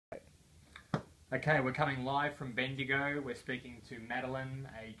Okay, we're coming live from Bendigo. We're speaking to Madeline,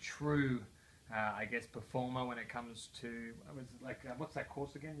 a true, I guess, performer when it comes to, what's that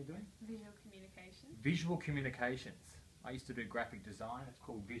course again you're doing? Visual communications. Visual communications. I used to do graphic design. It's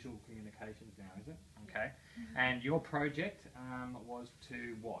called visual communications now, is it? Okay. And your project was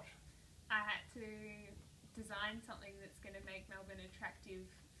to what? I had to design something that's going to make Melbourne attractive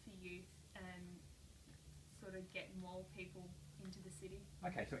for youth and sort of get more people into the city.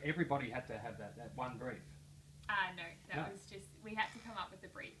 Okay, so everybody had to have that one brief. No, that was just, we had to come up with the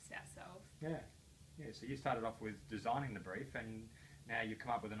briefs ourselves. Yeah, so you started off with designing the brief, and now you've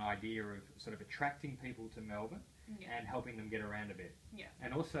come up with an idea of sort of attracting people to Melbourne and helping them get around a bit. Yeah.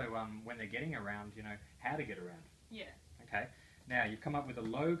 And also when they're getting around, you know, how to get around. Yeah. Okay, now you've come up with a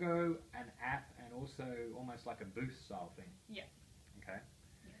logo, an app, and also almost like a booth style thing. Yeah. Okay.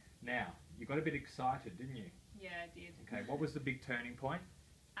 Yeah. Now, you got a bit excited, didn't you? Yeah, I did. Okay, what was the big turning point?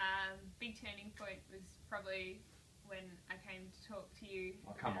 Big turning point was probably when I came to talk to you.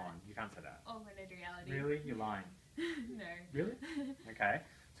 Oh, come on, you can't say that. Augmented reality. Really? You're lying. No. Really? Okay.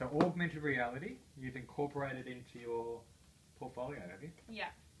 So augmented reality, you've incorporated into your portfolio, have you? Yeah.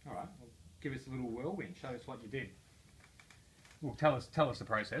 All right. Well, give us a little whirlwind. Show us what you did. Well, tell us the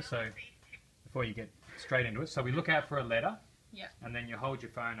process. So before you get straight into it, so we look out for a letter. Yeah. And then you hold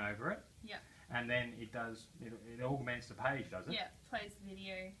your phone over it. Yeah. And then it augments the page, does it? Yeah, plays the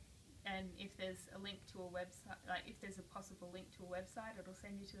video, and if there's a link to a website, like if there's a possible link to a website, it'll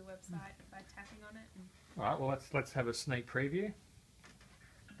send you to the website by tapping on it. All right. Well, let's have a sneak preview.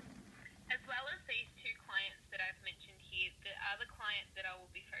 As well as these two clients that I've mentioned here, the other client that I will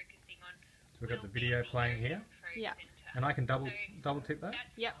be focusing on. So we've got the video playing here. Yeah. And I can double tip that.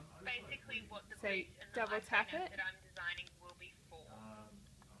 That's basically what the So brief and the double tap iPhone app it. that I'm designing will be for.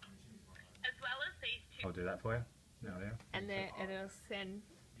 As well as these two. I'll do that for you. No, there. And then it'll send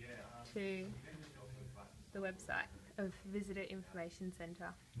to the website of Visitor Information Centre.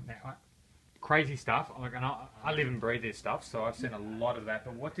 Now, crazy stuff. Like, and I live and breathe this stuff, so I've seen a lot of that.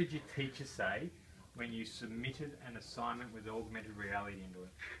 But what did your teacher say when you submitted an assignment with augmented reality into it?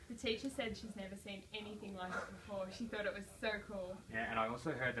 The teacher said she's never seen anything like it before. She thought it was so cool. Yeah, and I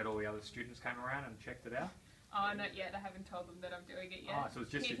also heard that all the other students came around and checked it out. Oh, not yet. I haven't told them that I'm doing it yet. Oh, so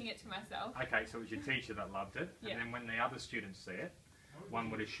it's just keeping it to myself. Okay, so it was your teacher that loved it, Yeah. and then when the other students see it, one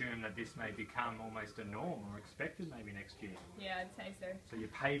would assume that this may become almost a norm or expected maybe next year. Yeah, I'd say so. So you're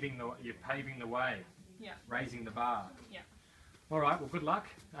paving the way, Yeah. raising the bar. Yeah. All right. Well, good luck.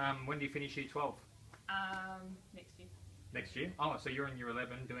 When do you finish Year 12? Next year. Next year? Oh, so you're in Year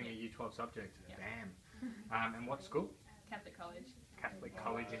 11 doing a Year 12 subject. Yeah. Damn. And what school? Catholic College. Catholic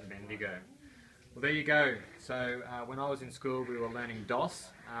College in Bendigo. Well, there you go. So when I was in school, we were learning DOS.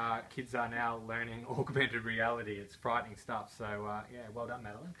 Kids are now learning augmented reality. It's frightening stuff. So yeah, well done,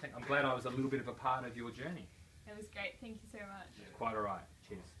 Madeline. I'm glad I was a little bit of a part of your journey. It was great. Thank you so much. Quite all right.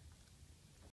 Cheers.